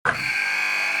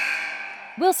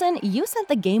Wilson, you sent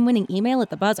the game-winning email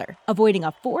at the buzzer, avoiding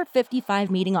a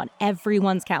 4:55 meeting on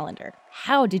everyone's calendar.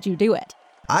 How did you do it?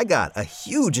 I got a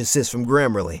huge assist from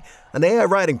Grammarly, an AI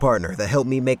writing partner that helped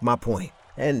me make my point.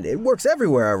 And it works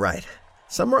everywhere I write.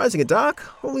 Summarizing a doc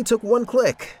only took one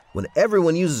click. When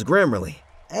everyone uses Grammarly,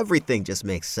 everything just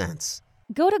makes sense.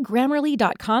 Go to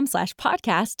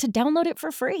Grammarly.com/podcast to download it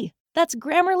for free. That's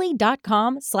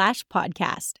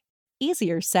Grammarly.com/podcast.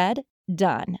 Easier said,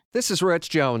 done. This is Rich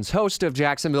Jones, host of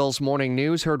Jacksonville's Morning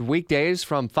News, heard weekdays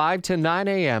from 5 to 9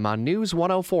 a.m. on News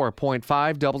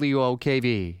 104.5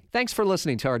 WOKV. Thanks for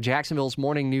listening to our Jacksonville's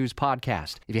Morning News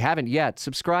podcast. If you haven't yet,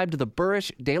 subscribe to the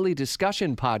Burrish Daily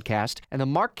Discussion podcast and the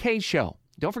Mark Kaye Show.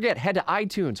 Don't forget, head to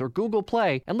iTunes or Google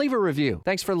Play and leave a review.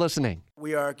 Thanks for listening.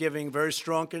 We are giving very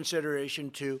strong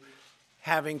consideration to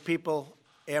having people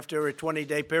after a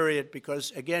 20-day period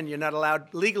because, again, you're not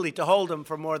allowed legally to hold them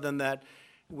for more than that.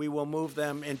 We will move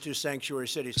them into sanctuary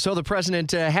cities. So the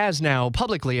president has now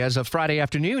publicly, as of Friday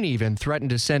afternoon even,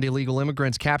 threatened to send illegal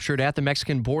immigrants captured at the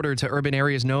Mexican border to urban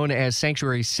areas known as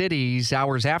sanctuary cities,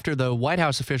 hours after the White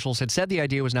House officials had said the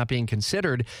idea was not being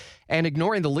considered. And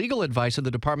ignoring the legal advice of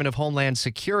the Department of Homeland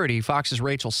Security, Fox's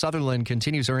Rachel Sutherland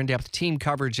continues her in-depth team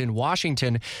coverage in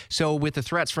Washington. So with the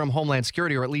threats from Homeland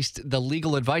Security, or at least the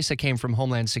legal advice that came from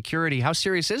Homeland Security, how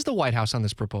serious is the White House on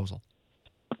this proposal?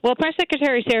 Well, Press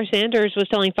Secretary Sarah Sanders was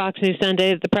telling Fox News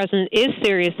Sunday that the president is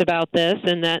serious about this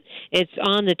and that it's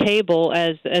on the table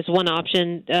as one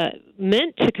option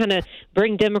meant to kind of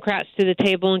bring Democrats to the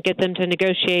table and get them to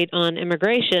negotiate on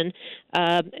immigration.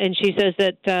 And she says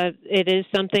that it is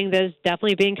something that is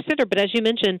definitely being considered. But as you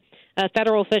mentioned,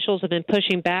 federal officials have been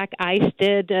pushing back. ICE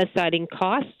did, citing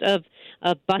costs of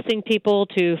busing people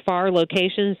to far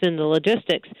locations and the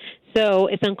logistics. So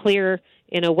it's unclear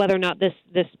whether or not this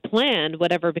plan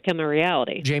would ever become a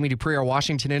reality. Jamie Dupree, our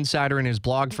Washington insider, in his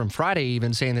blog from Friday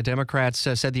even saying the Democrats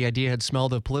said the idea had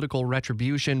smelled of political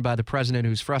retribution by the president,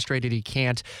 who's frustrated he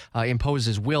can't impose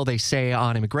his will, they say,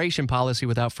 on immigration policy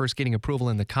without first getting approval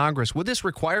in the Congress. Would this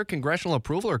require congressional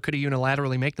approval, or could he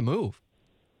unilaterally make the move?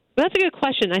 Well, that's a good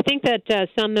question. I think that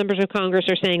some members of Congress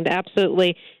are saying that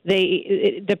absolutely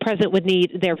the president would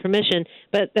need their permission.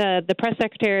 But the press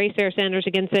secretary, Sarah Sanders,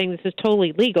 again saying this is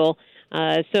totally legal.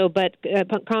 But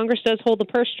Congress does hold the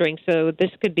purse string, so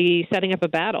this could be setting up a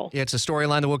battle. It's a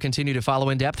storyline that we'll continue to follow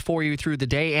in depth for you through the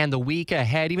day and the week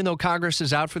ahead. Even though Congress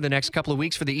is out for the next couple of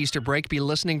weeks for the Easter break, be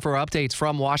listening for updates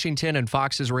from Washington and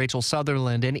Fox's Rachel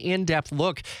Sutherland. An in-depth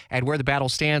look at where the battle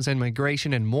stands in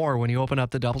immigration and more when you open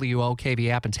up the WOKV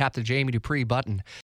app and tap the Jamie Dupree button.